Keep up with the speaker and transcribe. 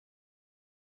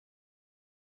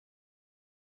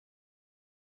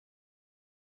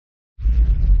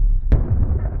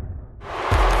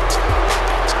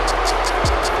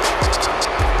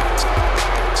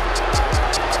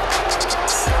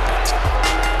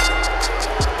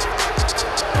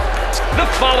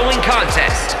following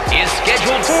contest is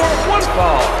scheduled for one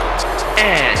fall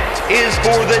and is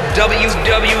for the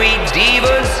WWE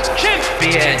Divas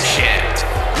Championship.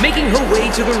 Making her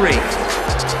way to the ring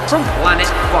from Planet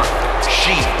Funk,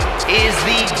 she is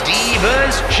the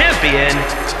Divas Champion,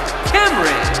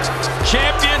 Cameron.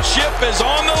 Championship is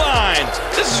on the line.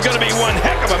 This is going to be one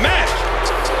heck of a match.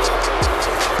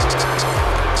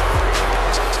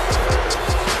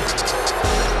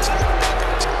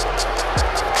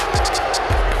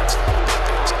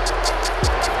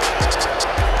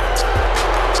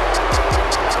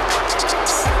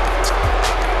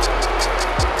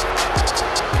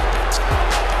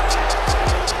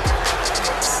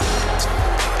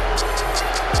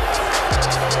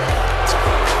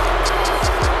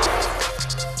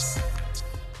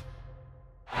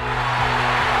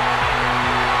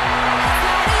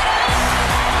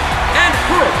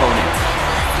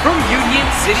 From Union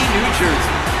City, New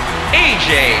Jersey,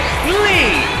 AJ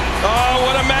Lee. Oh,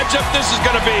 what a matchup this is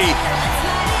going to be.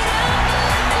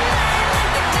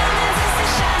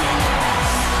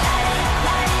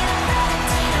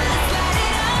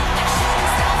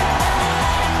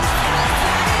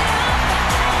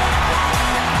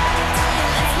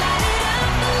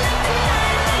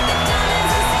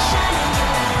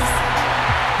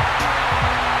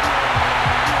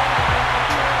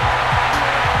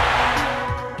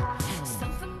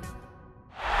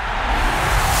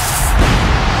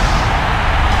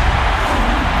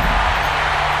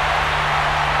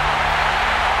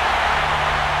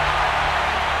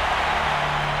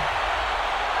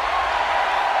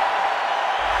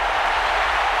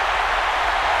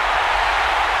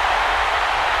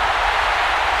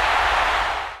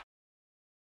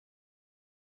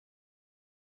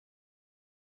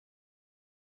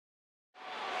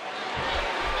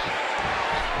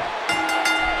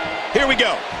 Here we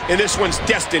go, and this one's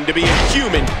destined to be a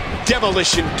human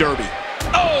demolition derby.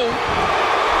 Oh!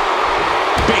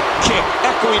 Big kick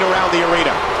echoing around the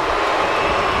arena.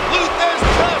 Luther's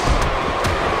press.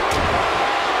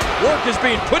 Work is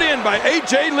being put in by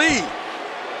AJ Lee.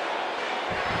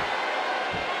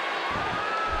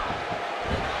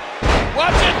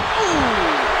 Watch it!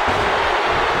 Ooh!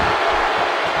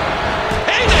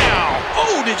 Hey now!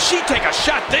 Oh, did she take a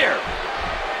shot there?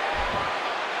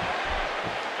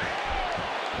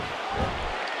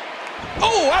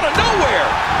 Oh, out of nowhere!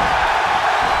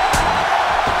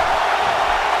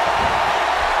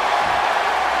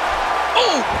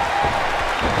 Oh!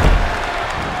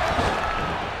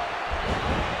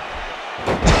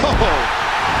 Oh!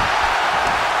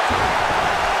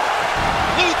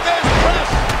 Luther's press!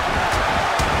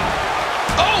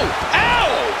 Oh!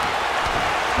 Ow!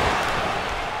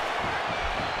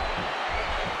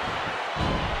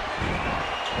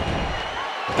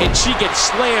 And she gets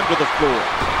slammed to the floor.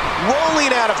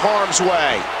 Rolling out of harm's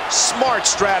way. Smart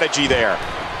strategy there.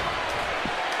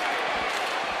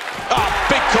 Oh,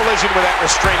 big collision with that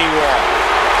restraining wall.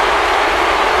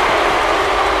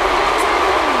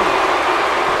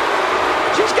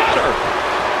 She's got her.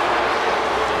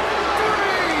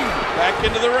 Back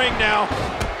into the ring now.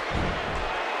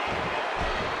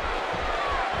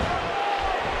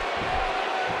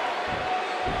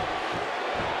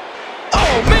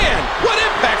 Oh, man, what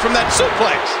impact from that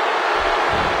suplex.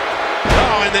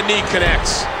 Oh, and the knee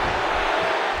connects.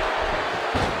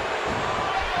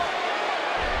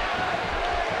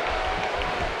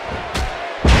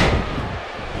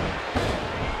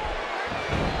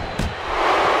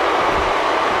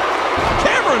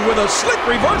 Cameron with a slick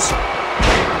reversal.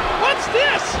 What's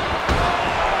this?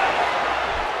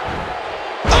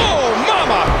 Oh,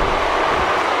 mama!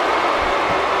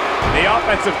 The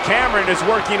offense of Cameron is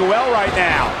working well right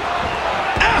now.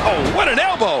 Ow, what an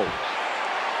elbow!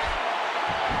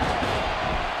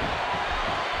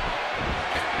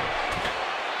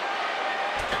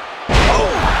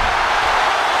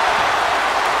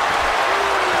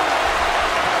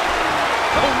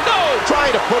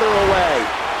 Trying to put her away.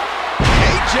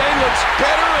 AJ looks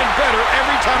better and better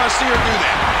every time I see her do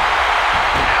that.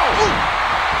 Ow!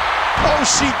 Oh,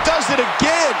 she does it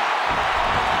again.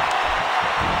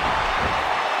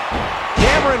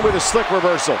 Cameron with a slick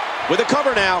reversal. With a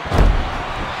cover now.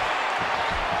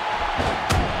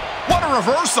 What a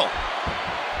reversal.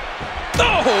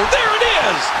 Oh, there it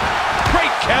is.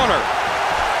 Great counter.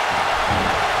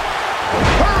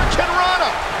 Hurricane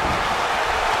Rana.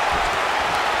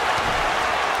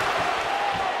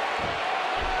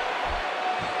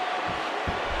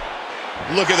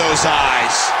 Look at those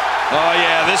eyes. Oh,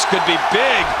 yeah, this could be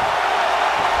big.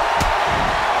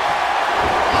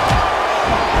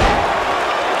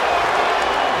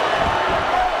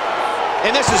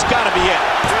 And this has got to be it.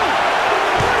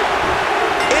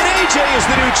 AJ is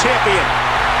the new champion.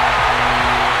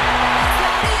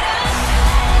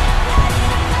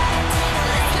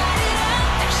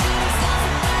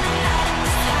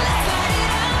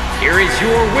 Here is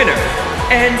your winner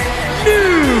and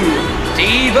new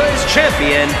Divas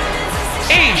Champion,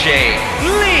 AJ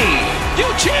Lee.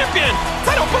 You champion!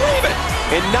 I don't believe it!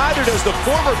 And neither does the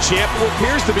former champ, who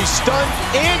appears to be stunned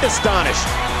and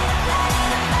astonished.